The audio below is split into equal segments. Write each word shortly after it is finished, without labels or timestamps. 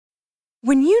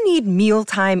When you need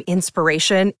mealtime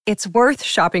inspiration, it's worth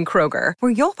shopping Kroger,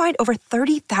 where you'll find over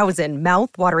 30,000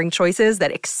 mouth-watering choices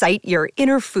that excite your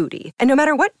inner foodie. And no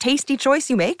matter what tasty choice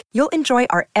you make, you'll enjoy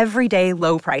our everyday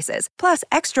low prices, plus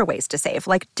extra ways to save,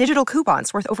 like digital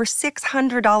coupons worth over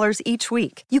 $600 each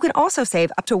week. You can also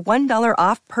save up to $1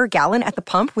 off per gallon at the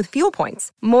pump with fuel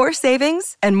points. More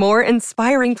savings and more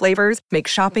inspiring flavors make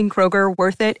shopping Kroger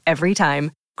worth it every time.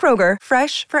 Kroger,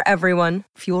 fresh for everyone.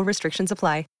 Fuel restrictions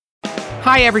apply.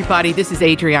 Hi, everybody. This is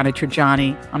Adriana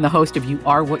Trajani. I'm the host of You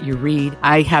Are What You Read.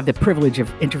 I have the privilege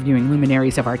of interviewing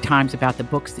luminaries of our times about the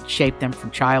books that shaped them from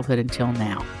childhood until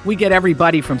now. We get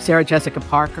everybody from Sarah Jessica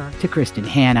Parker to Kristen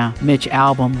Hanna, Mitch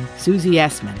Albom, Susie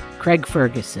Essman, Craig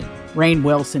Ferguson, Rainn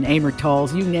Wilson, Amor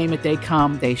Tolls, you name it, they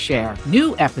come, they share.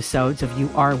 New episodes of You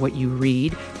Are What You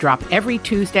Read drop every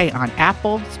Tuesday on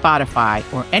Apple, Spotify,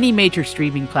 or any major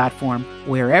streaming platform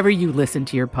wherever you listen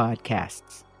to your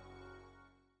podcasts.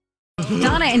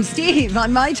 Donna and Steve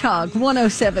on My Talk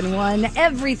 107.1,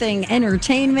 Everything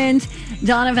Entertainment.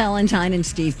 Donna Valentine and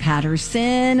Steve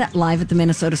Patterson live at the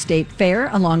Minnesota State Fair,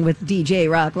 along with DJ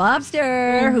Rock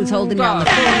Lobster, who's holding down the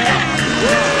fort.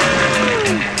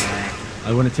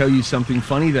 I want to tell you something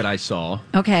funny that I saw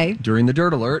during the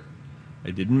Dirt Alert. I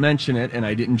didn't mention it, and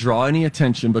I didn't draw any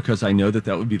attention because I know that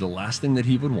would be the last thing that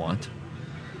he would want.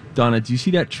 Donna, do you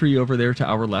see that tree over there to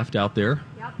our left out there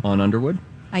on Underwood?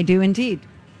 I do indeed.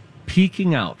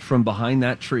 Peeking out from behind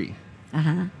that tree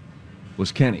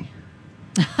was Kenny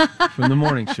from the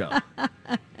morning show.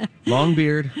 Long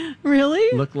beard.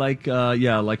 Really? Looked like,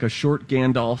 like a short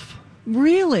Gandalf.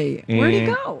 Really? Where'd he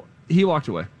go? He walked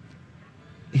away.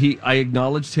 I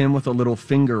acknowledged him with a little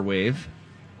finger wave,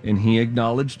 and he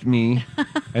acknowledged me,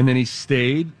 and then he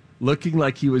stayed looking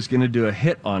like he was going to do a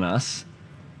hit on us,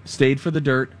 stayed for the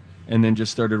dirt, and then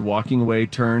just started walking away,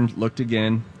 turned, looked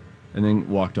again, and then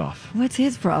walked off. What's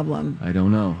his problem? I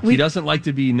don't know. He doesn't like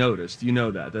to be noticed. You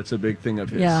know that. That's a big thing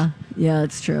of his. Yeah,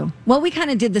 it's true. Well, we kind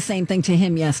of did the same thing to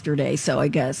him yesterday, so I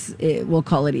guess we'll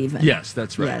call it even. Yes,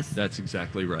 that's right. Yes. That's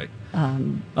exactly right.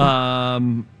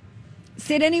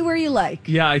 Sit anywhere you like.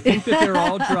 Yeah, I think that they're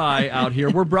all dry out here.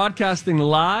 We're broadcasting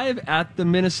live at the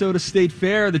Minnesota State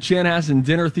Fair, the Chanhassen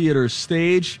Dinner Theater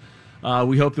stage.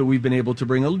 We hope that we've been able to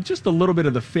bring just a little bit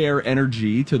of the fair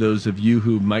energy to those of you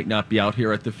who might not be out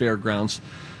here at the fairgrounds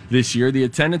this year. The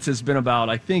attendance has been about,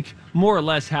 I think, more or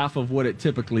less half of what it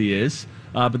typically is.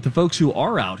 But the folks who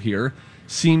are out here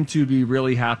seem to be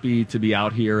really happy to be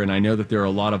out here. And I know that there are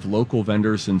a lot of local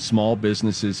vendors and small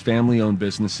businesses, family-owned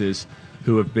businesses,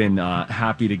 who have been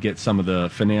happy to get some of the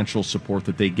financial support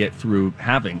that they get through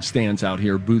having stands out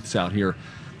here, booths out here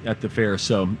at the fair.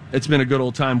 So it's been a good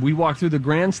old time. We walked through the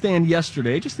grandstand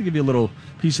yesterday, just to give you a little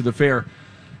piece of the fair,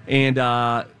 and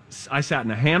I sat in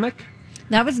a hammock.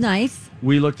 That was nice.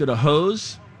 We looked at a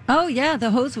hose. Oh, yeah, the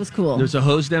hose was cool. There's a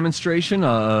hose demonstration.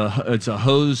 It's a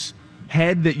hose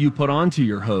head that you put onto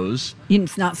your hose.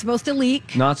 It's not supposed to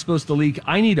leak. Not supposed to leak.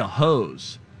 I need a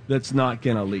hose that's not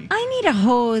going to leak. I need a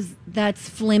hose that's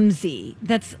flimsy,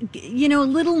 that's, a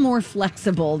little more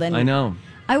flexible than... I know.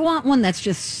 I want one that's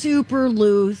just super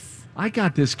loose. I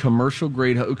got this commercial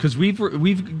grade hose, because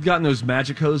we've gotten those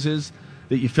magic hoses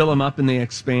that you fill them up and they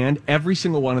expand. Every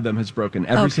single one of them has broken.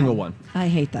 Every single one. I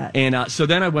hate that. And so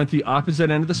then I went the opposite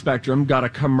end of the spectrum, got a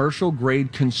commercial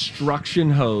grade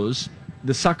construction hose.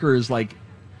 The sucker is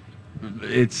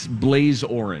it's blaze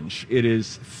orange. It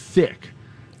is thick.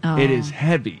 Oh. It is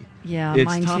heavy. Yeah, it's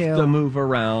mine tough too. To move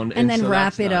around. And then so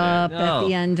wrap it up at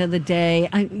the end of the day.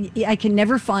 I can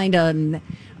never find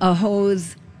a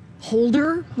hose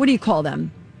holder. What do you call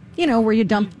them? Where you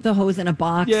dump the hose in a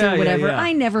box or whatever. Yeah.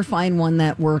 I never find one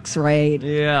that works right.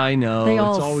 Yeah, I know. They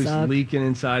all it's always suck. Leaking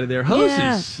inside of there.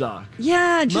 Hoses suck.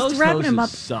 Yeah, just Most wrapping them up.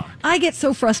 Suck. I get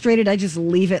so frustrated, I just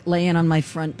leave it laying on my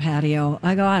front patio.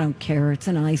 I go, I don't care. It's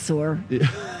an eyesore. Yeah.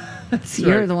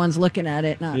 You're right. the ones looking at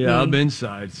it, not me. Yeah, I'm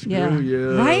inside. Screw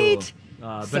you. Right?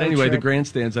 But anyway, the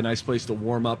grandstand's a nice place to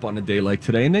warm up on a day like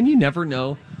today. And then you never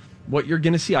know what you're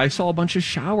going to see. I saw a bunch of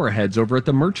shower heads over at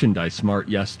the Merchandise Mart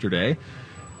yesterday.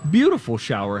 Beautiful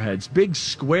shower heads. Big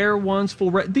square ones,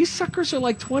 full red. These suckers are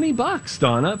like $20,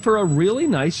 Donna, for a really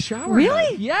nice shower really?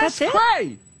 head. Yes, That's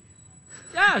Cray.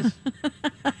 Yes.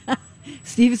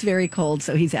 Steve's very cold,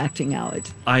 so he's acting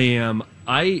out. I am.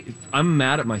 I'm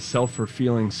mad at myself for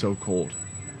feeling so cold.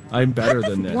 I'm better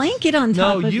than this. Blanket on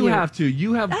top of you. No, you have to.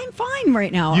 You have. I'm fine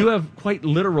right now. You have quite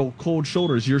literal cold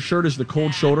shoulders. Your shirt is the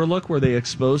cold shoulder look where they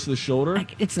expose the shoulder.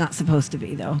 It's not supposed to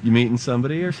be, though. You meeting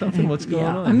somebody or something? What's going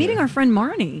on? I'm meeting our friend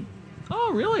Marnie.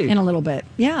 Oh, really? In a little bit.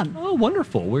 Yeah. Oh,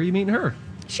 wonderful. Where are you meeting her?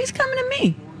 She's coming to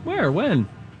me. Where? When?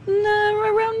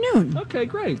 Around noon. Okay,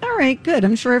 great. All right, good.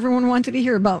 I'm sure everyone wanted to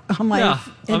hear about my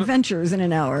adventures in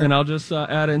an hour. And I'll just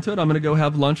add into it. I'm going to go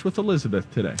have lunch with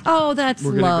Elizabeth today. Oh, that's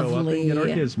We're going to lovely. go up and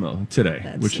get our gizmo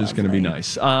today, which is going to be lovely.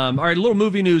 nice. All right, a little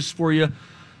movie news for you.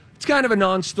 It's kind of a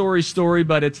non-story story,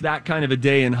 but it's that kind of a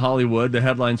day in Hollywood. The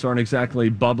headlines aren't exactly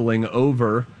bubbling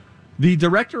over. The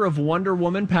director of Wonder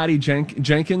Woman, Patty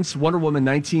Jenkins, Wonder Woman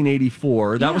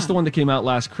 1984, that was the one that came out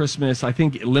last Christmas. I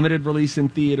think limited release in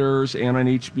theaters and on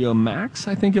HBO Max,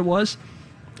 I think it was.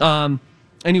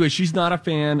 Anyway, she's not a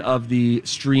fan of the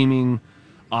streaming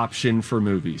option for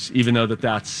movies, even though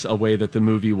that's a way that the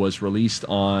movie was released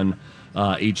on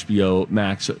HBO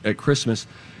Max at Christmas.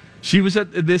 She was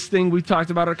at this thing, we've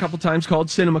talked about it a couple times, called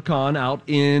CinemaCon out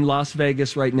in Las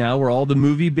Vegas right now, where all the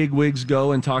movie bigwigs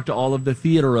go and talk to all of the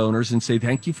theater owners and say,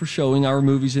 thank you for showing our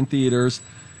movies in theaters.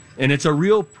 And it's a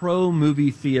real pro-movie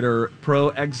theater,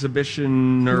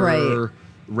 pro-exhibitioner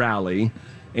rally.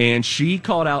 And she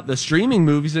called out the streaming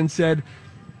movies and said,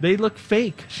 they look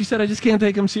fake. She said, I just can't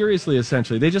take them seriously,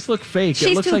 essentially. They just look fake. She's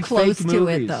it looks too like close fake to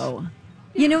movies. it, though.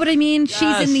 You know what I mean? Yes.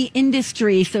 She's in the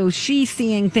industry, so she's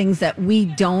seeing things that we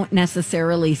don't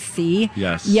necessarily see.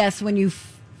 Yes. Yes, when you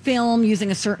film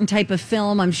using a certain type of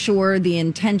film, I'm sure the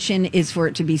intention is for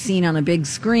it to be seen on a big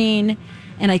screen.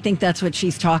 And I think that's what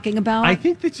she's talking about. I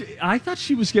thought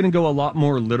she was going to go a lot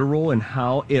more literal in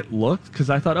how it looked, because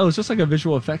I thought, it's just like a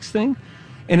visual effects thing.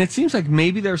 And it seems like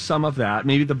maybe there's some of that.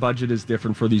 Maybe the budget is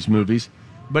different for these movies.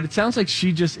 But it sounds like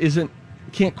she just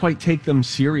can't quite take them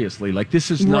seriously. Like, this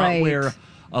is not where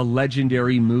a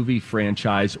legendary movie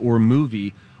franchise or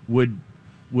movie would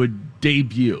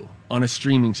debut on a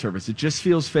streaming service. It just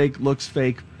feels fake, looks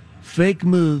fake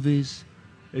movies.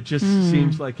 It just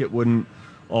seems like it wouldn't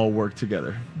all work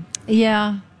together.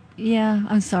 Yeah,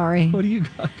 I'm sorry. What do you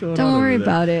got going on? Don't worry over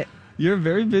there? about it. You're a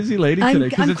very busy lady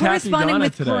today. I'm it's corresponding Happy Donna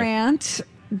with today. Grant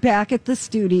back at the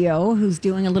studio, who's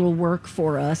doing a little work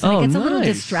for us. And it gets a little nice.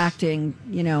 distracting,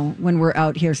 when we're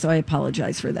out here, so I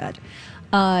apologize for that.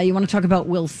 You want to talk about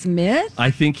Will Smith? I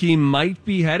think he might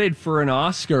be headed for an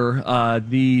Oscar.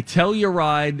 The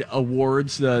Telluride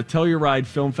Awards, the Telluride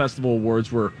Film Festival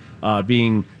Awards were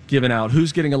being given out.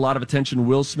 Who's getting a lot of attention?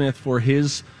 Will Smith for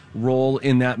his role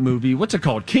in that movie. What's it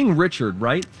called? King Richard,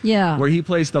 right? Yeah. Where he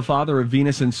plays the father of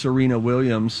Venus and Serena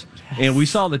Williams. Yes. And we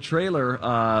saw the trailer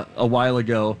a while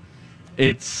ago.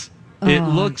 It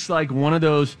looks like one of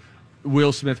those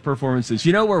Will Smith performances.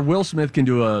 Where Will Smith can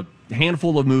do a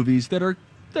handful of movies that are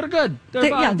good. They're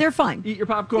fine. Yeah, they're fine. Eat your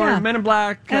popcorn, Yeah. Men in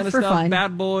Black kind of That's for stuff, fun.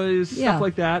 Bad Boys, Yeah. stuff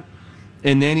like that.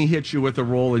 And then he hits you with a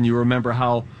role and you remember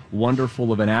how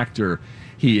wonderful of an actor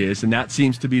he is. And that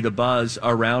seems to be the buzz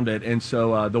around it. And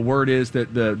so the word is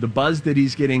that the buzz that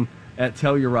he's getting at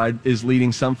Telluride is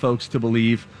leading some folks to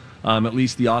believe, at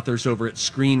least the authors over at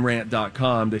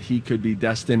ScreenRant.com, that he could be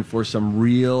destined for some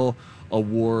real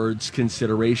awards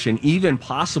consideration, even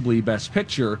possibly Best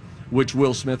Picture, which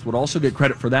Will Smith would also get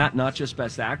credit for that, not just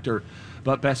Best Actor,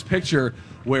 but Best Picture,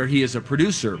 where he is a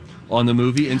producer on the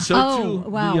movie. And so,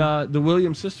 wow. the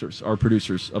Williams sisters are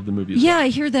producers of the movie as Yeah, well. I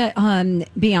hear that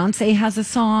Beyonce has a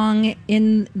song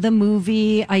in the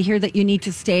movie. I hear that you need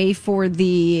to stay for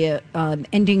the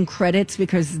ending credits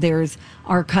because there's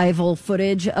archival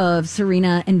footage of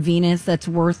Serena and Venus that's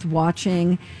worth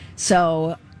watching.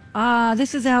 So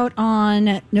this is out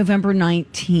on November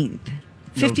 19th.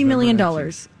 $50 million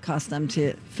cost them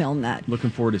to film that. Looking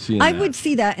forward to seeing I that. would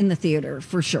see that in the theater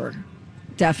for sure.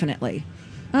 Definitely.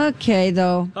 Okay,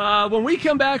 though. When we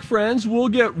come back, friends, we'll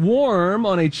get warm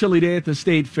on a chilly day at the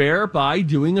State Fair by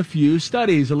doing a few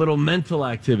studies. A little mental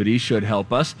activity should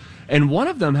help us. And one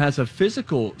of them has a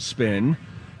physical spin.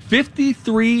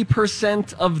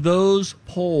 53% of those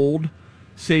polled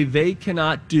say they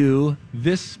cannot do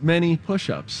this many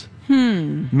push-ups.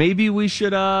 Maybe we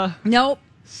should Nope.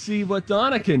 see what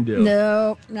Donna can do.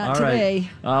 No, not All today.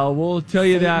 right. We'll tell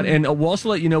you that. And we'll also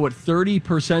let you know what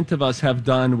 30% of us have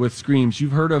done with screens.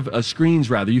 You've heard of screens,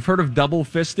 rather. You've heard of double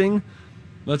fisting?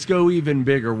 Let's go even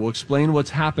bigger. We'll explain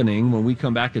what's happening when we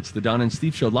come back. It's the Donna and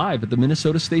Steve Show live at the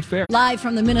Minnesota State Fair. Live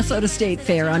from the Minnesota State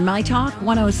Fair on My Talk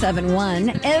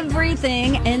 107.1,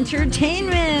 Everything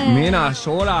Entertainment.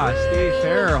 Minnesota State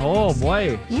Fair. Oh,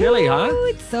 boy. Chilly, huh? Ooh,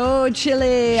 it's so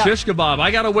chilly. Shish kebab. I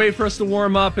got a way for us to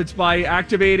warm up. It's by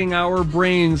activating our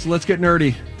brains. Let's get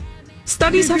nerdy.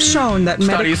 Studies have shown that the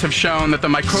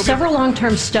microbial... Several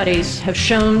long-term studies have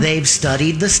shown... They've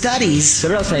studied the studies.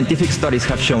 Several scientific studies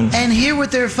have shown... And here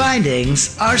with their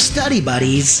findings are study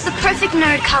buddies, the perfect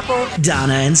nerd couple,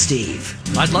 Donna and Steve.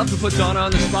 I'd love to put Donna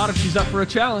on the spot if she's up for a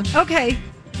challenge. Okay.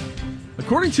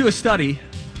 According to a study,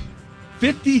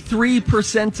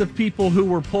 53% of people who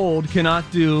were polled cannot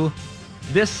do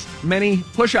this many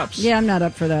push-ups. Yeah, I'm not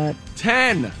up for that.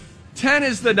 10. 10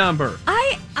 is the number.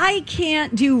 I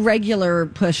can't do regular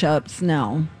push-ups,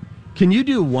 no. Can you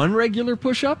do one regular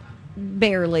push-up?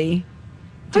 Barely.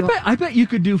 I bet you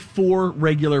could do 4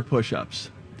 regular push-ups.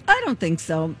 I don't think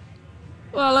so.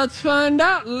 Well, let's find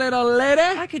out, little lady.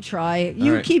 I could try.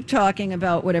 You right. keep talking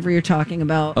about whatever you're talking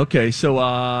about. Okay,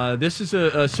 so this is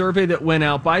a survey that went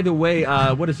out. By the way,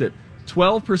 what is it?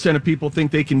 12% of people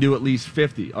think they can do at least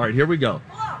 50. All right, here we go.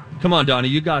 Come on, Donnie,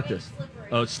 you got this.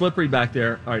 Oh, it's slippery back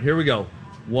there. All right, here we go.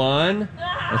 1.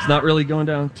 That's not really going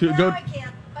down. 2. Go. I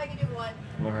can't. I can do 1.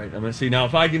 All right, I'm going to see now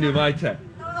if I can do my 10.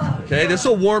 Okay, this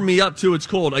will warm me up too. It's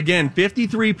cold. Again,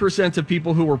 53% of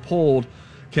people who were polled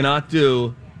cannot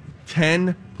do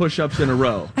 10 push-ups in a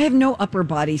row. I have no upper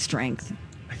body strength.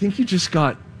 I think you just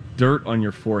got dirt on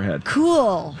your forehead.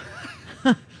 Cool.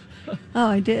 Oh,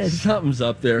 I did. Something's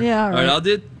up there. Yeah, all right. I'll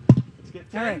do. Let's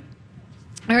get 10.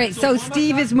 All right, so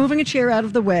Steve is moving a chair out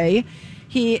of the way.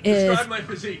 He is Describe my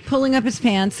physique. pulling up his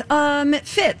pants.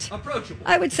 Fit. Approachable.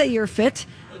 I would say you're fit.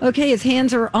 Okay, his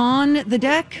hands are on the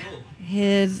deck.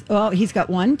 He's got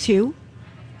 1, 2,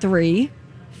 3,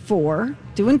 4.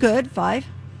 Doing good. 5.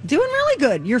 Doing really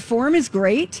good. Your form is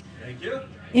great. Thank you.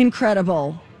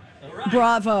 Incredible. All right.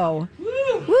 Bravo.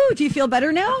 Woo. Do you feel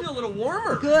better now? I feel a little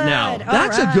warmer. Good. Now, All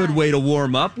that's a good right. way to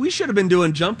warm up. We should have been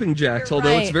doing jumping jacks, You're although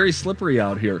right. it's very slippery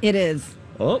out here. It is.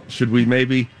 Oh, should we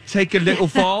maybe take a little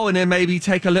fall and then maybe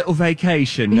take a little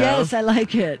vacation? No? Yes, I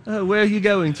like it. Oh, where are you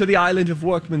going? To the island of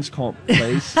Workman's Comp,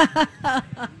 please.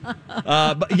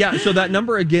 But yeah, so that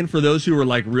number again for those who are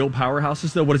like real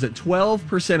powerhouses, though, what is it?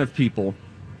 12% of people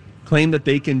claim that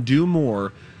they can do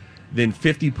more than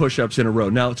 50 push-ups in a row.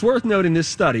 Now, it's worth noting this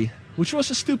study, which was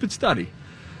a stupid study,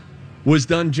 was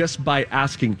done just by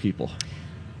asking people.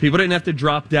 People didn't have to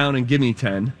drop down and give me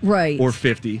 10 Right. or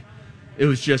 50. It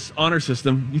was just honor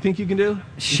system. You think you can do? You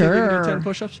Sure. think you can do 10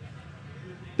 push-ups?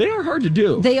 They are hard to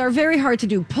do. They are very hard to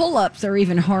do. Pull-ups are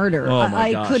even harder. Oh, my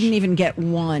I gosh. couldn't even get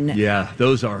 1. Yeah,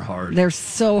 those are hard. They're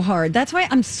so hard. That's why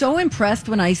I'm so impressed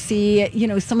when I see,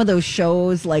 some of those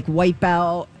shows like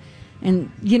Wipeout,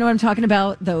 and you know what I'm talking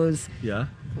about? Those Yeah.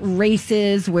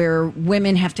 races where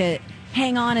women have to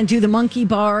hang on and do the monkey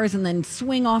bars and then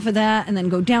swing off of that and then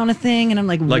go down a thing. And I'm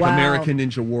like, Like wow. American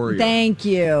Ninja Warrior. Thank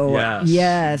you.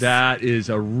 Yes. That is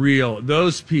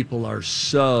those people are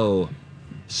so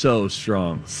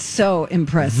strong. So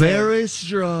impressive. Very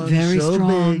strong. Very so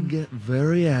strong. big.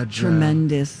 Very agile.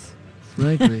 Tremendous.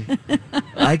 Frankly.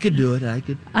 I could do it.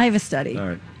 I have a study. All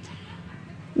right.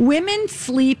 Women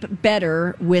sleep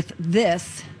better with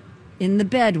this in the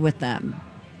bed with them.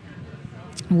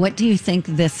 What do you think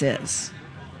this is?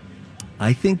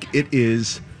 I think it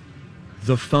is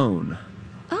the phone.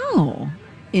 Oh,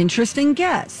 interesting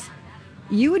guess.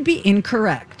 You would be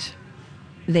incorrect.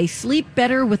 They sleep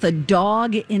better with a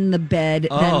dog in the bed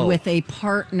than with a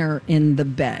partner in the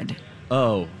bed.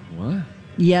 Oh, what?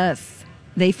 Yes.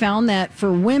 They found that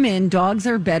for women, dogs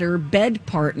are better bed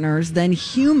partners than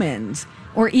humans,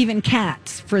 or even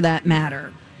cats for that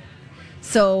matter.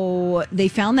 So they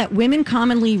found that women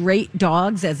commonly rate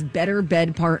dogs as better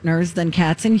bed partners than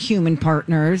cats and human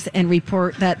partners, and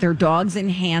report that their dogs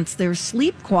enhance their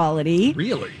sleep quality.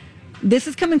 Really? This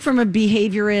is coming from a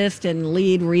behaviorist and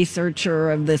lead researcher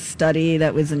of this study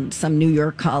that was in some New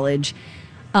York college.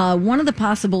 One of the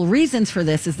possible reasons for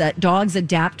this is that dogs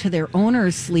adapt to their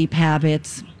owners' sleep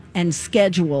habits and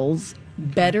schedules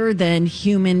better than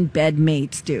human bed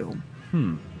mates do.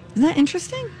 Isn't that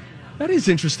interesting? That is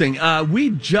interesting. We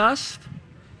just,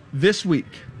 this week,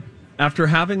 after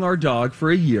having our dog for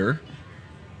a year,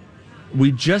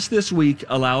 we just this week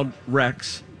allowed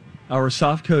Rex, our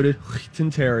soft-coated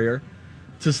Terrier,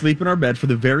 to sleep in our bed for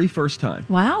the very first time.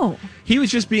 Wow. He was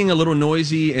just being a little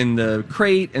noisy in the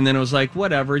crate, and then I was like,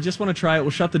 whatever, I just want to try it. We'll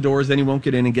shut the doors, then he won't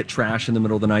get in and get trash in the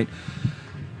middle of the night.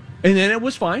 And then it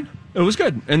was fine. It was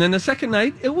good. And then the second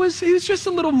night, he was just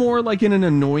a little more like in an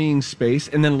annoying space.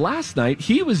 And then last night,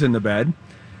 he was in the bed,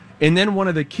 and then one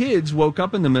of the kids woke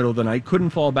up in the middle of the night, couldn't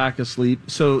fall back asleep.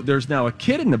 So there's now a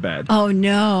kid in the bed. Oh,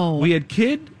 no. We had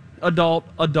kid, adult,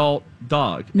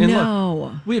 dog. And No.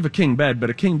 look, we have a king bed, but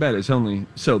a king bed is only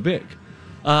so big.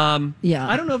 Yeah.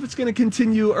 I don't know if it's going to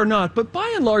continue or not, but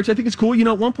by and large, I think it's cool.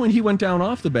 At one point he went down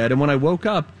off the bed, and when I woke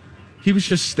up, he was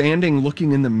just standing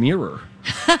looking in the mirror.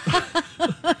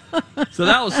 So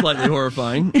that was slightly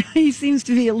horrifying. He seems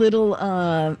to be a little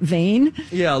vain.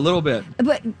 Yeah, a little bit.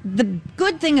 But the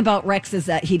good thing about Rex is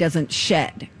that he doesn't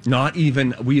shed. Not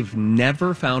even, we've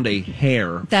never found a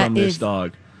hair That from this is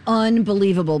dog.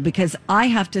 Unbelievable, because I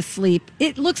have to sleep.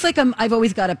 It looks like I've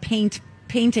always got a paint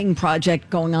painting project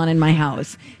going on in my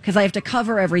house because I have to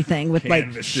cover everything with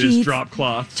like sheets, drop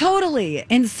cloths. Totally.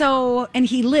 And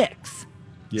he licks.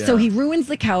 Yeah. So he ruins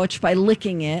the couch by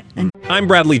licking it. And I'm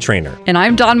Bradley Trainer. And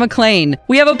I'm Don McClain.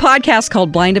 We have a podcast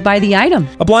called Blinded by the Item.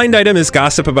 A blind item is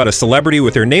gossip about a celebrity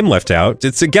with their name left out.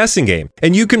 It's a guessing game,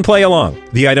 and you can play along.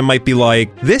 The item might be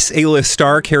like, this A-list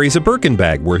star carries a Birkin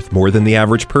bag worth more than the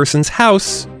average person's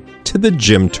house to the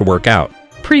gym to work out.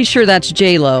 Pretty sure that's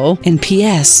J-Lo. And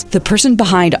P.S. the person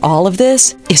behind all of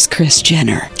this is Kris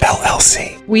Jenner,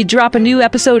 LLC. We drop a new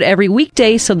episode every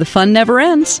weekday so the fun never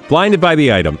ends. Blinded by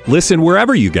the Item. Listen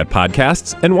wherever you get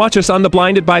podcasts and watch us on the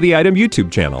Blinded by the Item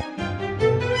YouTube channel.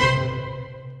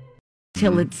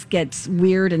 Till it gets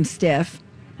weird and stiff.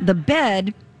 The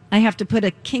bed, I have to put a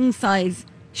king-size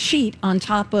sheet on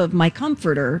top of my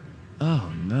comforter.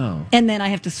 Oh, no. And then I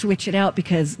have to switch it out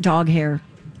because dog hair.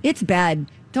 It's bad.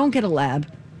 Don't get a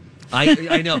lab.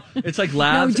 I know. It's like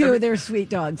labs. No, they're sweet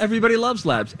dogs. Everybody loves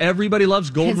labs. Everybody loves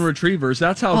golden retrievers.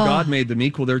 That's how God made them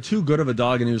equal. They're too good of a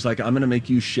dog, and he was like, I'm going to make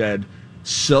you shed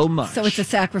so much. So it's a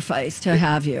sacrifice to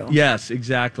have you. Yes,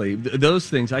 exactly. Those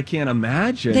things, I can't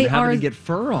imagine having to get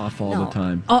fur off all the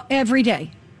time. Every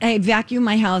day. I vacuum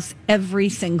my house every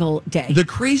single day. The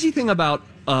crazy thing about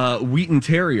Wheaton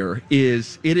Terrier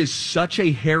is it is such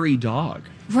a hairy dog.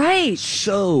 Right.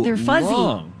 So they're fuzzy.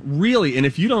 Long. Really. And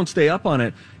if you don't stay up on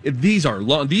it, these are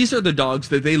long. These are the dogs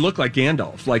that they look like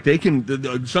Gandalf. Like they can,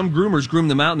 some groomers groom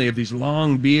them out and they have these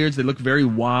long beards. They look very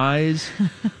wise.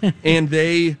 And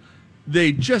they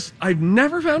just, I've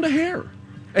never found a hair.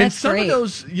 And That's some great. of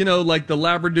those, like the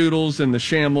Labradoodles and the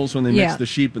Shambles when they mix the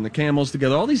sheep and the camels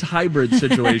together, all these hybrid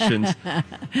situations,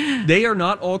 they are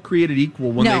not all created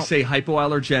equal when they say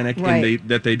hypoallergenic and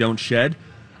that they don't shed.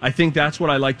 I think that's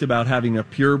what I liked about having a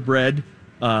purebred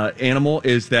animal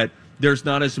is that there's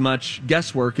not as much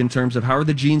guesswork in terms of how are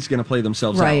the genes going to play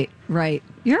themselves out. Right.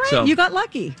 You're right. So, you got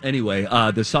lucky. Anyway,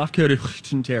 the soft-coated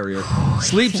Wheaton Terrier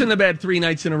sleeps in the bed 3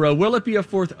 nights in a row. Will it be a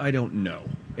fourth? I don't know.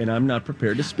 And I'm not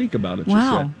prepared to speak about it just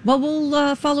yet. Well,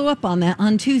 we'll follow up on that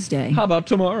on Tuesday. How about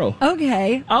tomorrow?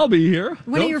 Okay. I'll be here.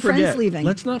 When are your friends leaving?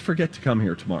 Let's not forget to come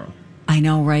here tomorrow. I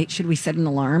know, right? Should we set an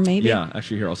alarm, maybe? Yeah,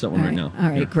 actually, here, I'll set one right now. All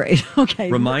right, great. Okay.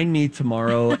 Remind me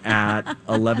tomorrow at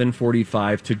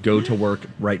 11:45 to go to work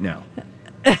right now.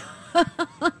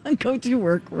 Go to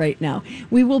work right now.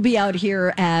 We will be out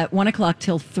here at 1 o'clock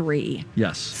till 3.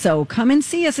 Yes. So come and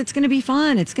see us. It's going to be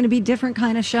fun. It's going to be a different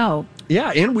kind of show.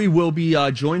 Yeah, and we will be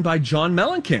joined by John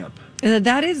Mellencamp.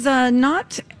 That is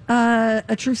not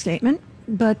a true statement,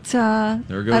 but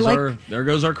there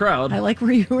goes our crowd. I like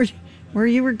where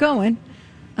you were going.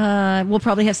 We'll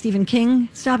probably have Stephen King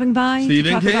stopping by to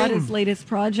talk about his latest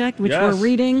project, which we're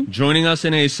reading. Joining us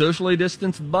in a socially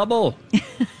distanced bubble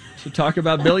to talk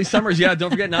about Billy Summers. Yeah,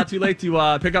 don't forget, not too late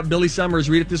to pick up Billy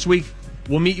Summers. Read it this week.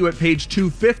 We'll meet you at page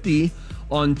 250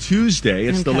 on Tuesday.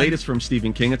 It's the latest from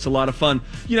Stephen King. It's a lot of fun.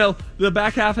 The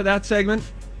back half of that segment,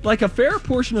 like a fair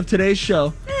portion of today's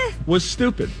show, was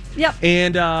stupid. Yep.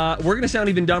 And we're going to sound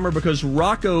even dumber because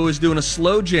Rocco is doing a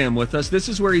slow jam with us. This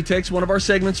is where he takes one of our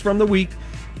segments from the week,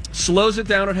 slows it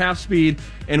down at half speed,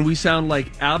 and we sound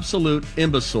like absolute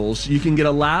imbeciles. You can get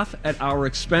a laugh at our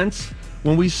expense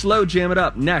when we slow jam it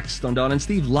up next on Don and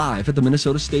Steve live at the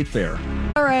Minnesota State Fair.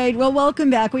 All right. Well,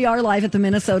 welcome back. We are live at the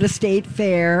Minnesota State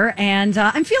Fair, and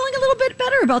I'm feeling a little bit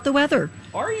better about the weather.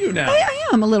 Are you now? I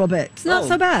am a little bit. It's not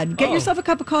so bad. Get yourself a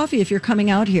cup of coffee if you're coming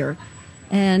out here.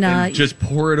 And just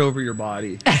pour it over your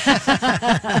body.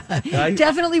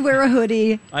 Definitely wear a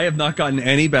hoodie. I have not gotten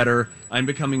any better. I'm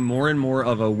becoming more and more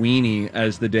of a weenie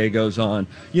as the day goes on.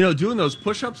 Doing those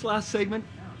push-ups last segment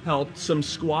helped. Some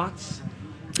squats.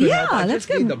 That's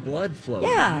good. The blood flow.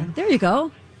 Yeah, there you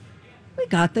go. We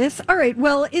got this. All right.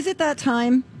 Well, is it that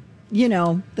time?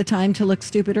 The time to look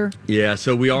stupider? Yeah,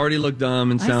 so we already look dumb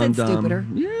and sound dumb. Stupider.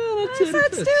 Yeah, that's it. I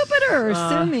said stupider.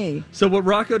 Sue me. So what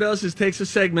Rocco does is takes a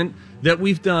segment that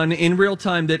we've done in real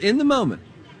time that in the moment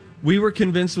we were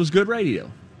convinced was good radio,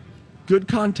 good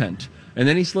content. And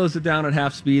then he slows it down at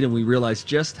half speed and we realize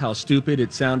just how stupid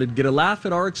it sounded. Get a laugh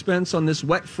at our expense on this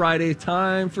wet Friday.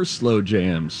 Time for slow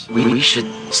jams. We should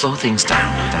slow things down.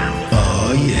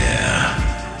 Oh,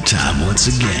 yeah. Time once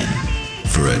again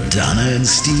for a Donna and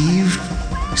Steve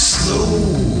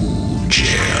Slow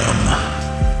Jam.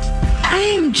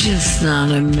 I'm just not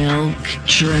a milk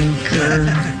drinker.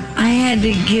 I had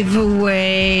to give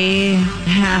away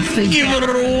half a... Give it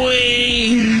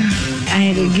away! I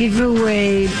had to give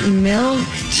away milk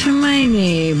to my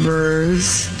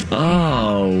neighbors.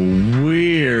 Oh,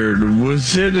 weird.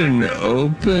 Was it an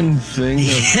open thing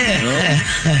of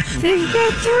milk? They've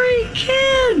got 3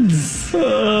 kids.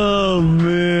 Oh,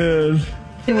 man.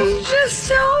 It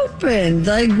just opened,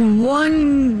 like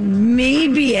one,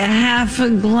 maybe a half a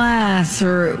glass,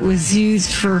 or it was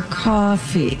used for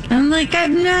coffee. I'm like,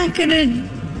 I'm not gonna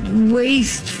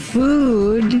waste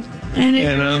food.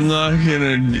 And I'm not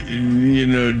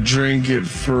gonna, drink it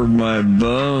for my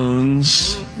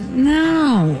bones.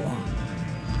 No.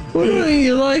 What do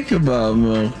you like about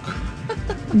milk?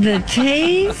 The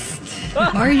taste?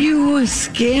 Are you a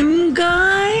skim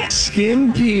guy?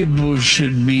 Skim people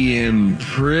should be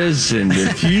imprisoned.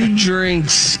 If you drink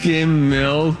skim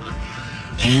milk,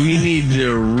 we need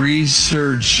to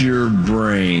research your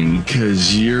brain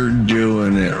because you're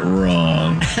doing it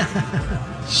wrong.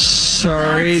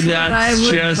 Sorry, that's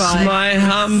just my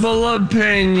humble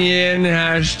opinion.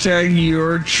 Hashtag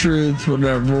your truth,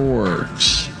 whatever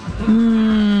works.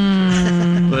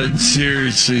 But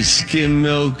seriously, skim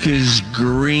milk is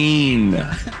green.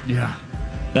 Yeah.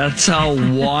 That's how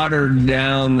watered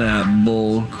down that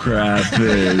bull crap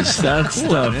is. That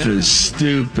stuff is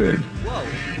stupid.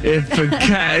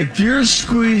 If you're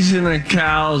squeezing a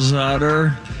cow's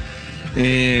udder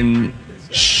and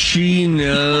she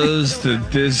knows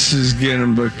that this is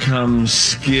going to become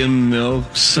skim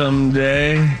milk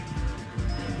someday,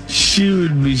 she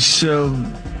would be so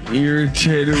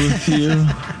irritated with you.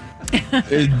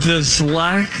 Does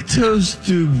lactose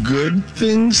do good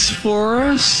things for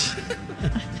us?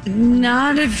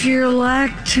 Not if you're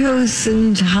lactose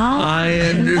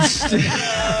intolerant.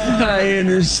 I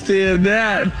understand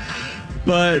that,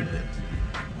 but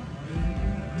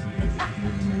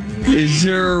is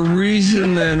there a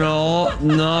reason that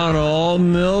not all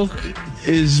milk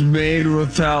is made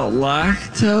without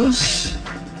lactose?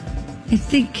 I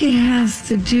think it has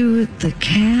to do with the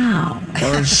cow.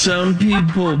 Are some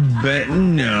people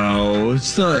No,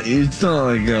 it's not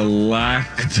like a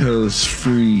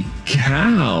lactose-free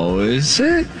cow, is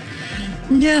it?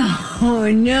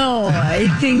 No. I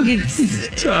think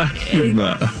it's. Talking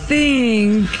about. I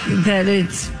think that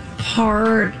it's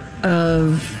part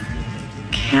of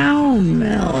cow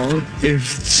milk. If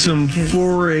some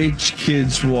 4-H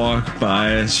kids walk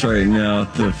by us right now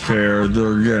at the fair,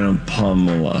 they're gonna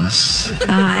pummel us.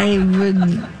 I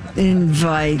would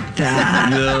invite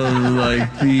that. They're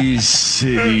like, these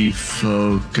city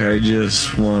folk, I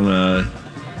just want to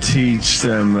teach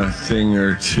them a thing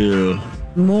or two.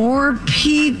 More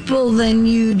people than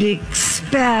you'd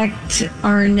expect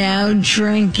are now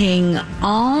drinking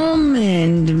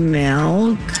almond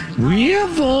milk. We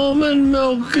have almond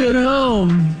milk at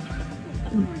home.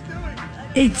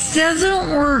 It doesn't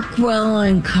work well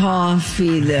in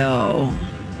coffee, though.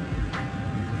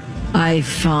 I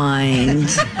find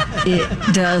it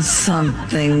does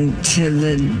something to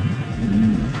the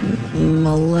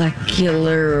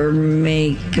molecular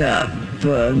makeup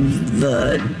of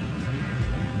the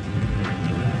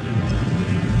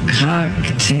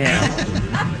cocktail.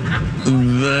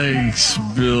 Thanks,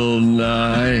 Bill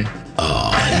Nye.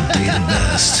 They the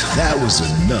best. That was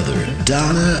another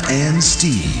Donna and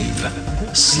Steve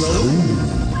Slow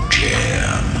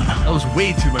Jam. That was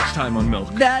way too much time on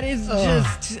milk. That is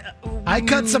just... I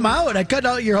cut some out. I cut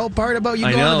out your whole part about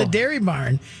you going to the dairy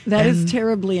barn. That is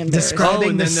terribly embarrassing.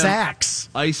 Describing the sacks.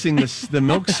 Icing the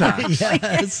milk sacks.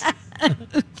 Yes.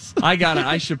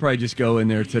 I should probably just go in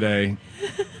there today.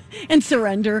 And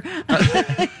surrender.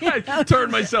 I turn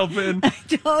myself in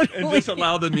Totally. and just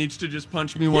allow the meats to just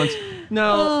punch me once.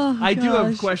 No, I do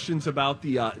have questions about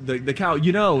the cow.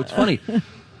 You know, it's funny.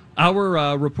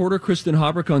 Our reporter Kristen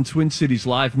Habrick on Twin Cities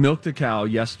Live milked a cow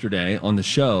yesterday on the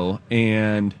show,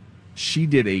 and she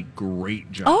did a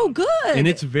great job. Oh, good. And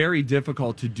it's very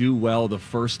difficult to do well the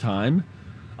first time.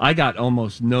 I got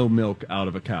almost no milk out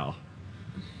of a cow.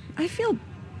 I feel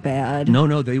bad.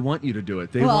 No, they want you to do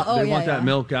it. They want that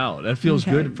milk out. That feels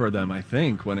good for them, I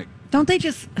think, when it... Don't they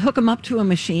just hook them up to a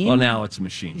machine? Well, now it's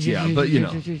machines, yeah. But,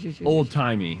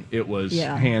 old-timey, it was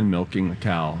hand milking the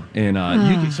cow.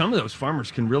 And some of those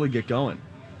farmers can really get going.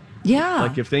 Yeah.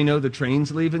 Like, if they know the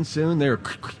train's leaving soon, they're...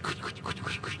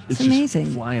 It's amazing.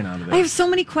 Just flying out of there. I have so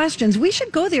many questions. We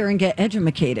should go there and get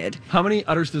edumacated. How many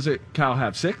udders does a cow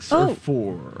have? 6 or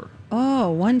 4?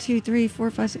 Oh, 1, 2, 3,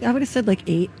 4, 5, 6. I would have said like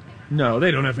 8. No,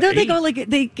 they don't have 8. No, they go like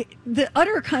the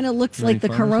udder kind of looks like the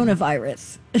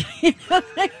coronavirus. You know what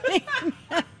I mean?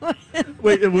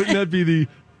 Wait, wouldn't that be the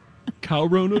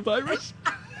coronavirus?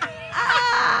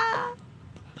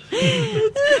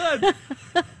 It's good.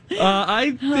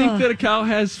 I think that a cow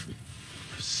has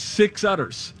 6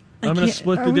 udders. I'm going to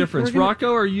split the difference.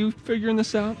 Rocco, are you figuring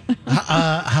this out?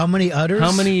 How many udders?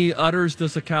 How many udders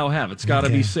does a cow have? It's got to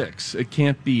be 6. It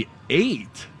can't be 8.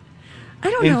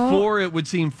 I don't know. And 4, it would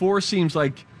seem 4 seems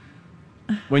like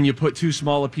when you put too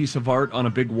small a piece of art on a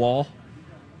big wall.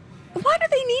 Why do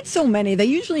they so many. They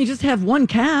usually just have one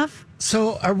calf.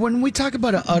 So when we talk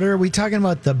about an udder, are we talking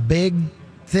about the big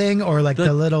thing or like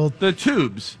the little... The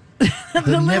tubes.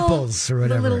 The nipples or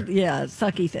whatever. The little,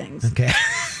 sucky things. Okay.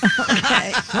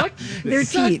 Okay. They're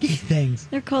teats. Things.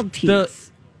 They're called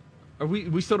teats.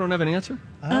 We still don't have an answer?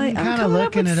 I'm kind of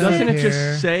looking it up Doesn't it here.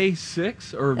 just say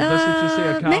 6? Or does it just say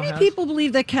a cow Many has? people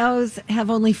believe that cows have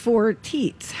only 4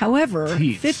 teats. However,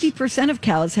 50% of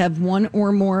cows have 1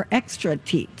 or more extra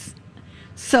teats.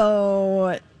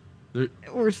 So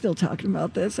we're still talking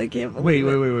about this. I can't believe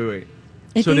Wait.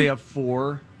 So they have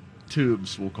 4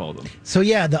 tubes, we'll call them. So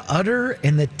yeah, the udder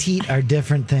and the teat are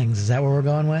different things. Is that what we're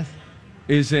going with?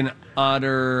 Is an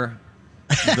udder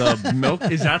the milk?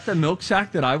 Is that the milk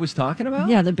sac that I was talking about?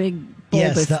 Yeah, the big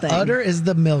bulbous Yes, the thing. udder is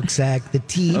the milk sac. The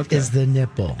teat is the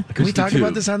nipple. Can we the talk about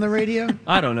tube. this on the radio?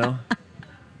 I don't know.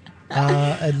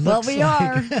 It looks we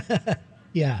are.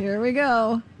 Yeah. Here we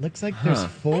go. Looks like there's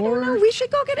 4. I don't know. We should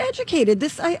go get educated.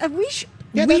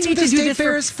 Yeah, we that's need what the to do state this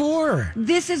fair is for.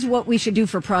 This is what we should do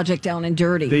for Project Down and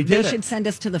Dirty. They should send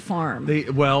us to the farm.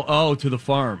 To the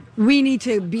farm. We need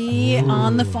to be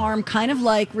on the farm, kind of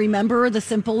like, remember The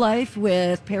Simple Life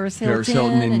with Paris Hilton? Paris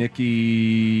Hilton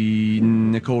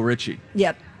and Nicole Richie.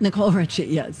 Yep, Nicole Richie,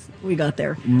 yes. We got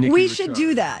there. Nikki we Richard. should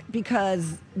do that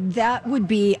because that would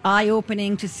be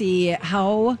eye-opening to see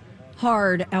how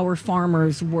hard our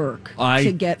farmers work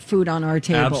to get food on our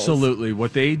tables. Absolutely.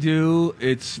 What they do,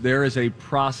 there is a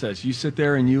process. You sit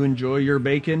there and you enjoy your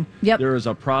bacon. Yep. There is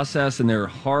a process, and they're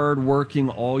hardworking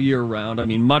all year round. I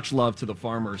mean, much love to the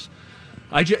farmers.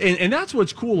 And that's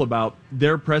what's cool about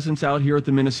their presence out here at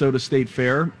the Minnesota State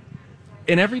Fair.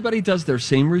 And everybody does their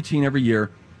same routine every year.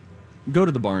 Go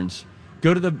to the barns.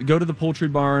 Go to the poultry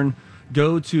barn.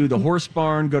 Go to the horse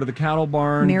barn. Go to the cattle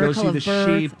barn. Miracle go see of the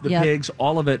Birth. sheep, the Yep. pigs,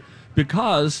 all of it.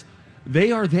 Because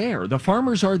they are there. The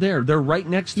farmers are there. They're right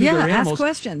next to their animals. Ask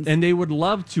questions. And they would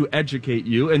love to educate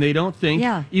you. And they don't think,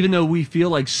 even though we feel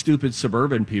like stupid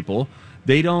suburban people,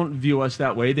 they don't view us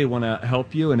that way. They want to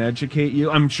help you and educate you.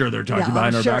 I'm sure they're talking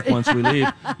behind our back once we leave.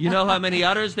 You know how many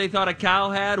udders they thought a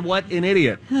cow had? What an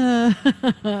idiot.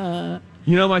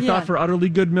 You know my thought for Utterly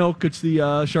Good Milk? It's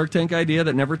the Shark Tank idea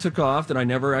that never took off, that I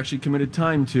never actually committed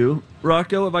time to.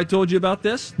 Rocco, have I told you about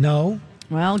this? No.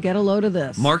 Well, get a load of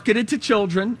this. Marketed to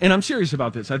children, and I'm serious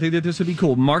about this. I think that this would be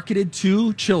cool. Marketed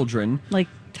to children. Like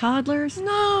toddlers?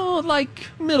 No, like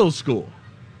middle school.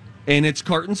 And it's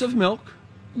cartons of milk.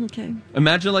 Okay.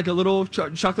 Imagine like a little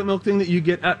chocolate milk thing that you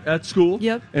get at school.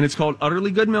 Yep. And it's called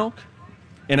Utterly Good Milk.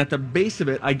 And at the base of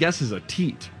it, I guess, is a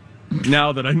teat.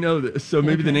 Now that I know this, so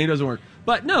maybe the name doesn't work.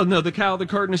 But no, the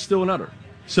carton is still an udder.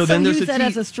 So then there's use a that teat,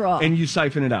 as a straw. and you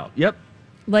siphon it out. Yep.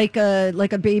 Like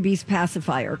a baby's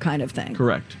pacifier kind of thing.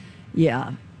 Correct.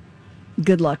 Yeah.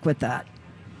 Good luck with that.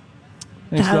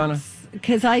 Thanks, Donna.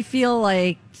 Because I feel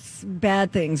like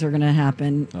bad things are going to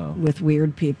happen with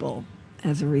weird people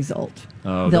as a result.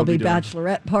 Oh, There'll they'll be be doing-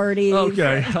 bachelorette parties.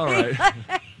 Okay, all right.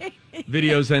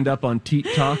 Videos end up on Teat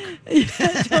Talk.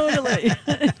 Totally.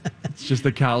 It's just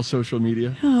the cow social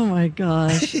media. Oh, my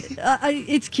gosh.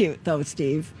 It's cute, though,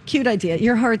 Steve. Cute idea.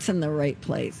 Your heart's in the right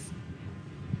place.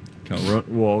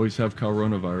 We'll always have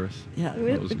coronavirus. Yeah.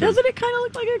 Doesn't it kind of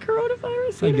look like a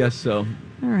coronavirus? I guess so.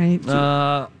 All right.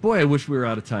 Boy, I wish we were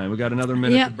out of time. We got another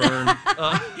minute to burn.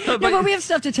 But we have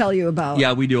stuff to tell you about.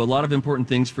 Yeah, we do. A lot of important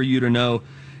things for you to know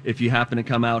if you happen to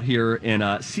come out here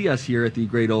and see us here at the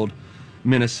great old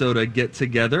Minnesota Get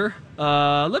Together.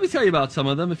 Let me tell you about some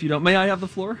of them, if you don't. May I have the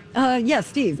floor? Yes,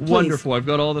 Steve, please. Wonderful. I've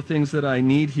got all the things that I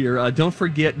need here. Don't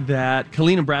forget that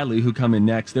Colleen and Bradley, who come in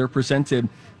next, they're presented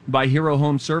by Hero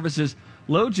Home Services.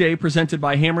 Low J, presented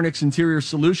by Hammernix Interior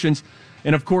Solutions.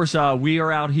 And, of course, we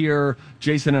are out here.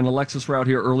 Jason and Alexis were out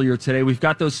here earlier today. We've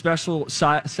got those special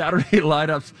Saturday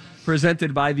lineups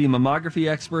presented by the mammography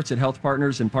experts at Health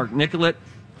Partners in Park Nicollet.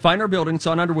 Find our building. It's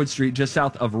on Underwood Street, just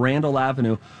south of Randall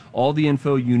Avenue. All the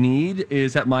info you need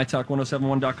is at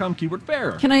mytalk1071.com, keyword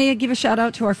fair. Can I give a shout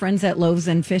out to our friends at Loaves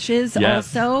and Fishes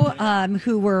also,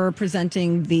 who were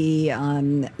presenting the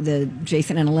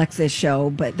Jason and Alexis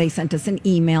show, but they sent us an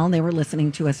email and they were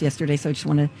listening to us yesterday. So I just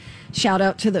want to shout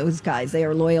out to those guys. They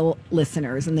are loyal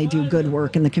listeners and they do good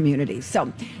work in the community.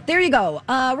 So there you go.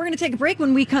 We're going to take a break.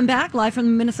 When we come back live from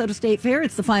the Minnesota State Fair,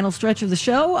 it's the final stretch of the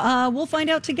show. We'll find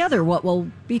out together what we'll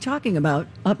be talking about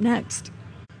up next.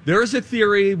 There is a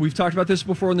theory, we've talked about this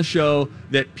before on the show,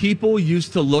 that people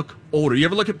used to look older. You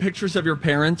ever look at pictures of your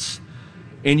parents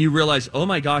and you realize, oh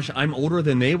my gosh, I'm older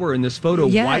than they were in this photo.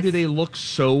 Yes. Why do they look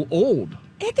so old?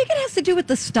 I think it has to do with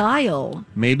the style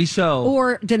Maybe so.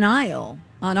 or denial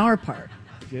on our part.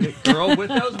 Get it, girl, with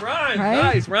those rhymes. Right?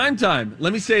 Nice, rhyme time.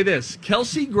 Let me say this.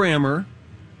 Kelsey Grammer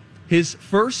His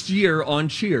first year on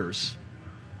Cheers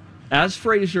as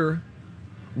Frasier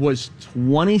was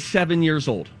 27 years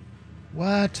old.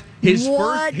 What? His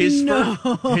what? His no,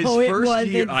 first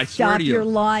year. I swear Stop, to you. you're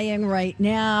lying right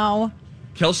now.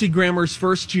 Kelsey Grammer's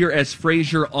first year as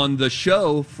Frasier on the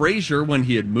show, Frasier, when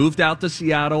he had moved out to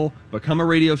Seattle, become a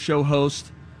radio show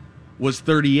host, was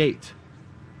 38.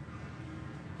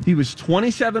 He was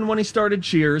 27 when he started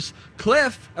Cheers.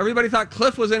 Cliff, everybody thought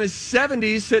Cliff was in his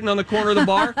 70s sitting on the corner of the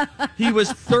bar. He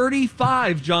was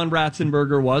 35, John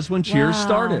Ratzenberger was, when Cheers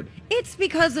started. It's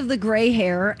because of the gray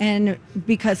hair and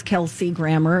because Kelsey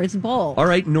Grammer is bald. All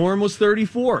right, Norm was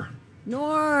 34.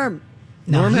 Norm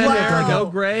had he looked hair, like no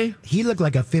gray. He looked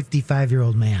like a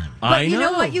 55-year-old man. But you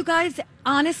know what, you guys?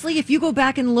 Honestly, if you go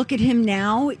back and look at him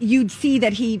now, you'd see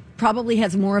that he probably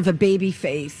has more of a baby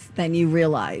face than you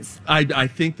realize. I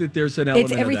think that there's an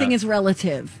element Everything of that. is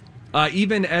relative.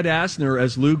 Even Ed Asner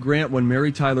as Lou Grant when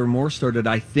Mary Tyler Moore started,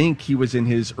 I think he was in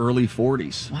his early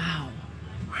 40s. Wow.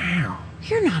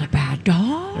 You're not a bad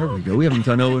dog. There we go. We haven't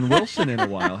done Owen Wilson in a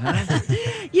while, huh?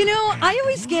 You know, I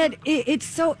always get it's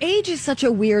so age is such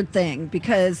a weird thing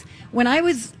because when I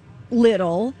was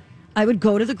little, I would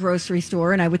go to the grocery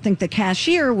store and I would think the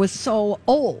cashier was so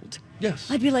old. Yes.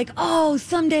 I'd be like, oh,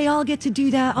 someday I'll get to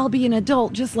do that. I'll be an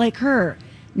adult just like her.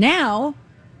 Now,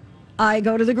 I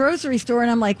go to the grocery store and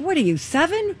I'm like, what are you,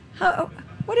 7? What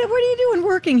are you doing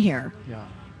working here? Yeah.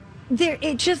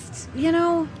 It just,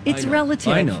 it's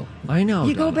relative. I know.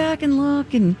 You go back and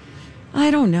look, and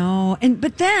I don't know.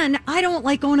 But then I don't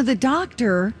like going to the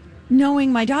doctor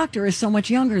knowing my doctor is so much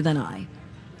younger than I.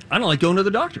 I don't like going to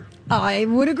the doctor. I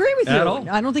would agree with you. At all.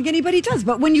 I don't think anybody does.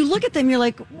 But when you look at them, you're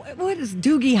like, what is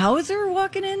Doogie Howser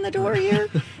walking in the door here?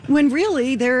 When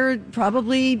really they're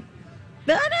probably,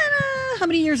 how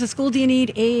many years of school do you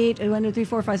need? 8, 1, 2, 3,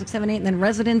 4, 5, 6, 7, 8, and then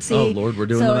residency. Oh, Lord, we're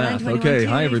doing the math. 9, 21, Okay, 22,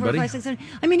 hi, 23, 24, everybody. 5, 6, 7.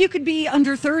 I mean, you could be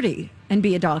under 30 and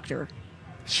be a doctor.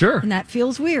 Sure. And that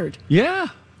feels weird. Yeah.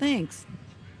 Thanks.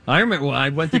 I remember when I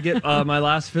went to get my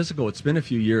last physical. It's been a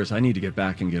few years. I need to get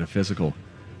back and get a physical.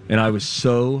 And I was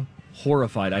so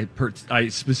horrified. I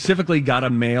specifically got a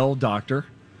male doctor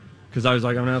because I was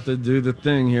like, I'm going to have to do the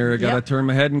thing here. I got to turn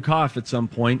my head and cough at some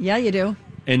point. Yeah, you do.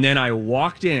 And then I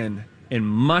walked in, and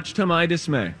much to my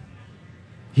dismay,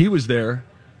 he was there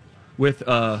with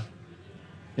an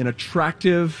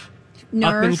attractive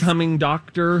up-and-coming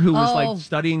doctor who was like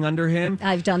studying under him.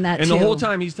 I've done that and too. The whole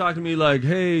time he's talking to me like,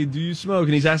 hey, do you smoke?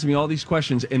 And he's asking me all these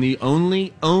questions. And the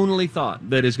only thought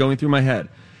that is going through my head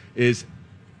is,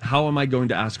 how am I going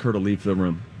to ask her to leave the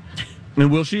room?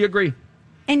 And will she agree?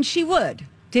 And she would.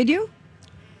 Did you?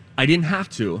 I didn't have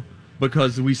to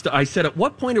because I said, at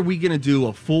what point are we going to do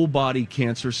a full-body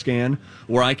cancer scan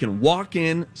where I can walk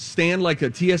in, stand like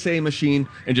a TSA machine,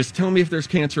 and just tell me if there's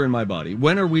cancer in my body?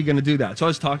 When are we going to do that? So I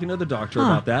was talking to the doctor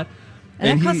about that.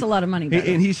 And that costs a lot of money.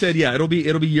 And he said, yeah, it'll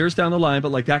be years down the line,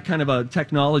 but like that kind of a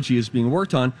technology is being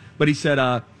worked on. But he said,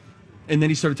 and then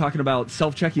he started talking about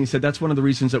self-checking. He said, that's one of the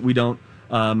reasons that we don't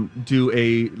do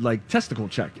a testicle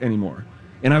check anymore.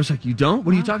 And I was like, you don't?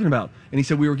 What are you talking about? And he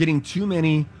said, we were getting too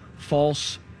many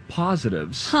false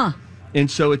positives. Huh.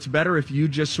 And so it's better if you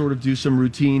just sort of do some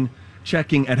routine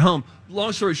checking at home.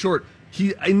 Long story short,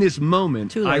 in this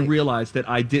moment, I realized that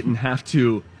I didn't have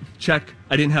to check.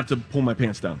 I didn't have to pull my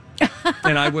pants down.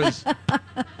 And I was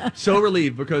so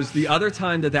relieved because the other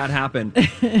time that happened,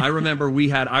 I remember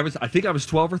I think I was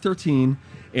 12 or 13,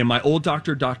 and my old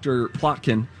doctor, Dr.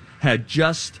 Plotkin, had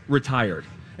just retired.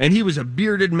 And he was a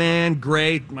bearded man,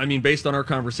 gray. I mean, based on our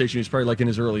conversation, he was probably like in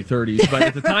his early 30s. But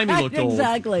at the time, he looked old.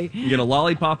 Exactly. You get a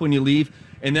lollipop when you leave.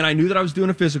 And then I knew that I was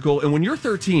doing a physical. And when you're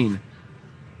 13,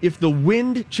 if the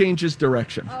wind changes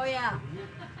direction,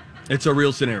 it's a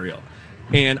real scenario.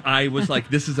 And I was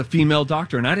like, this is a female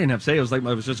doctor. And I didn't have to say.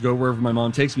 I was just go wherever my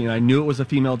mom takes me. And I knew it was a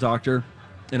female doctor.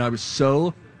 And I was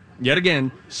yet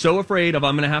again, so afraid of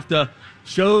I'm going to have to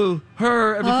show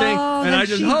her everything. And I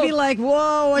just she'd be like,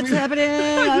 whoa, what's happening?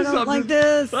 I don't like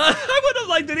this. I wouldn't have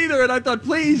liked it either. And I thought,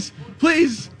 please,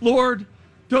 Lord,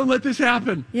 don't let this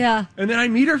happen. Yeah. And then I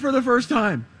meet her for the first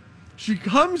time. She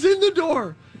comes in the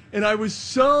door, and I was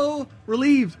so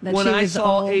relieved when I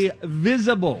saw a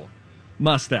visible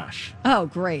mustache. Oh,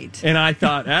 great. And I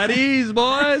thought, at ease,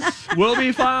 boys. We'll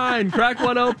be fine. Crack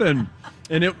one open.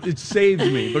 And it saved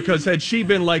me, because had she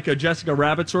been like a Jessica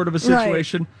Rabbit sort of a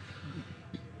situation... Right.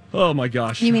 Oh, my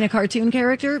gosh. You mean a cartoon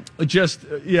character?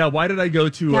 Why did I go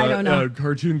to a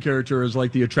cartoon character as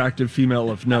like the attractive female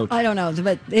of note? I don't know,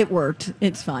 but it worked.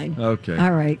 It's fine. Okay.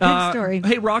 All right. Good story.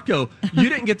 Hey, Rocco, you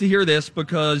didn't get to hear this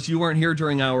because you weren't here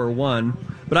during hour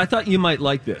 1, but I thought you might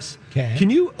like this. Okay. Can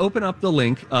you open up the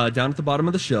link down at the bottom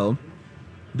of the show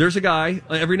There's a guy,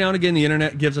 every now and again, the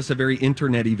internet gives us a very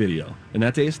internet-y video, and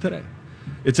that day is today.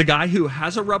 It's a guy who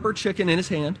has a rubber chicken in his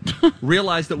hand,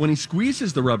 realized that when he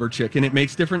squeezes the rubber chicken, it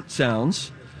makes different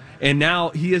sounds, and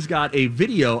now he has got a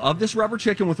video of this rubber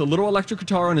chicken with a little electric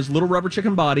guitar on his little rubber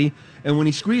chicken body, and when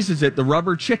he squeezes it, the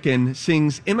rubber chicken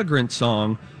sings Immigrant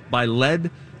Song by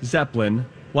Led Zeppelin.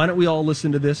 Why don't we all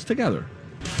listen to this together?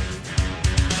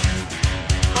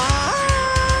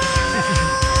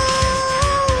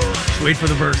 Wait for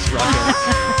the verse, Rocco.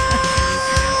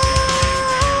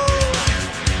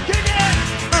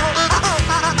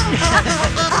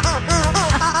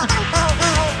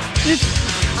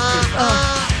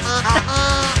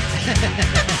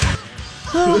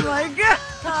 Oh my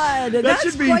God!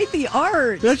 That's quite the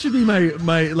art. That should be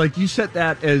my like. You set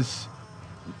that as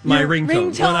my Your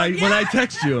ringtone. When I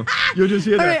text you, you'll just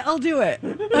hear that. All right, I'll do it.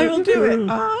 I will do it.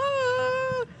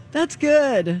 That's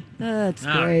good. That's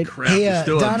great. Crap. Hey,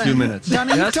 still Donna, 2 minutes.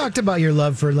 Donna, you've talked about your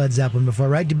love for Led Zeppelin before,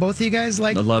 right? Do both of you guys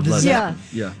like I love Led Zeppelin?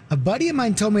 Yeah. A buddy of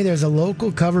mine told me there's a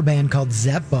local cover band called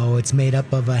Zeppo. It's made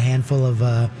up of a handful of,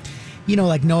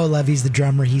 like Noah Levy's the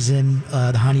drummer. He's in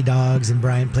the Honey Dogs, and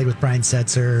Brian played with Brian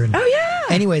Setzer. And, oh, yeah.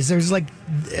 Anyways, there's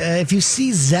if you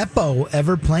see Zeppo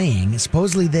ever playing,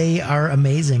 supposedly they are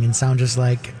amazing and sound just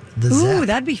like the Zepp. Ooh,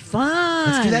 that'd be fun.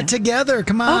 Let's do that together.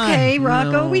 Come on. Okay,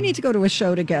 Rocco, No. we need to go to a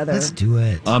show together. Let's do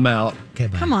it. I'm out. Okay,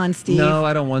 bye. Come on, Steve. No,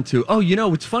 I don't want to. Oh,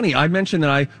 it's funny. I mentioned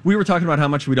that we were talking about how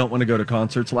much we don't want to go to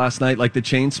concerts last night, like the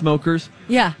Chainsmokers.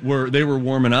 Yeah. They were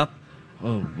warming up.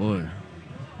 Oh boy.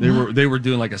 They were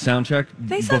doing like a sound check.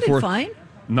 They sounded fine.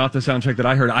 Not the sound check that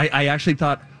I heard. I actually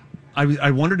thought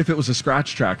I wondered if it was a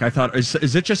scratch track. I thought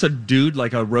is it just a dude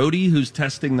like a roadie who's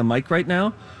testing the mic right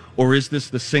now, or is this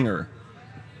the singer?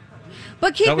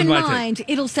 But keep in mind,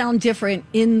 it'll sound different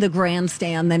in the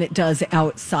grandstand than it does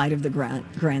outside of the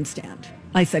grandstand.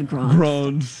 I said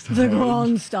Grandstand. The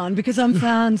grandstand, because I'm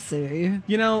fancy.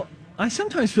 I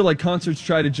sometimes feel like concerts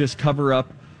try to just cover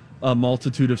up a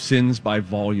multitude of sins by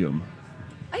volume.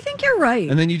 I think you're right.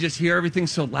 And then you just hear everything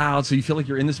so loud, so you feel like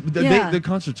you're in this. The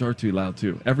concerts are too loud,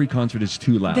 too. Every concert is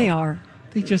too loud. They are.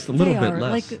 They just a little bit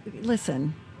less. Like,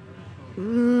 listen.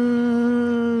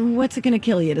 What's it going to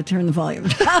kill you to turn the volume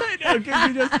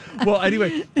down? Well,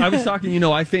 anyway, I was talking,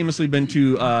 I've famously been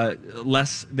to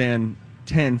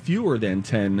fewer than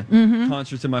 10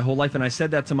 concerts in my whole life. And I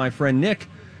said that to my friend Nick,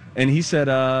 and he said,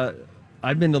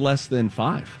 I've been to less than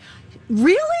 5.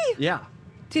 Really? Yeah.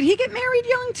 Did he get married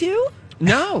young, too?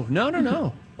 No.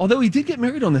 Although he did get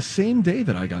married on the same day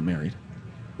that I got married.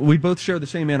 We both share the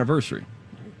same anniversary.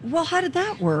 Well, how did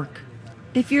that work?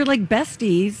 If you're like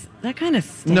besties, that kind of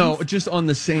stinks. No, just on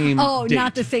the same date.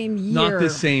 Not the same year. Not the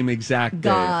same exact day.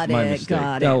 Got it.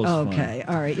 That was okay.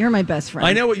 fun. All right. You're my best friend.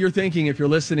 I know what you're thinking if you're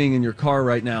listening in your car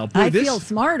right now. Boy, I feel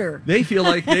smarter. They feel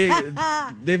like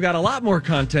they've got a lot more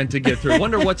content to get through.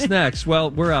 Wonder what's next. Well,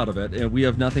 we're out of it, and we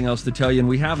have nothing else to tell you, and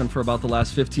we haven't for about the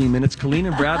last 15 minutes. Colleen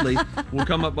and Bradley will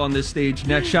come up on this stage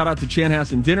next. Shout out to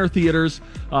Chanhassen Dinner Theaters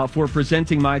for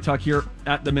presenting My Talk here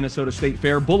at the Minnesota State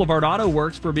Fair. Boulevard Auto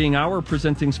Works for being our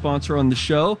presenting sponsor on the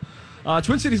show.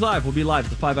 Twin Cities Live will be live at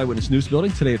the 5 Eyewitness News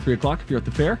Building today at 3 o'clock. If you're at the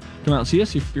fair, come out and see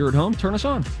us. If you're at home, turn us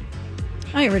on.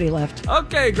 I already left.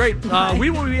 Okay, great.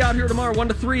 We will be out here tomorrow 1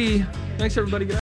 to 3. Thanks, everybody. Good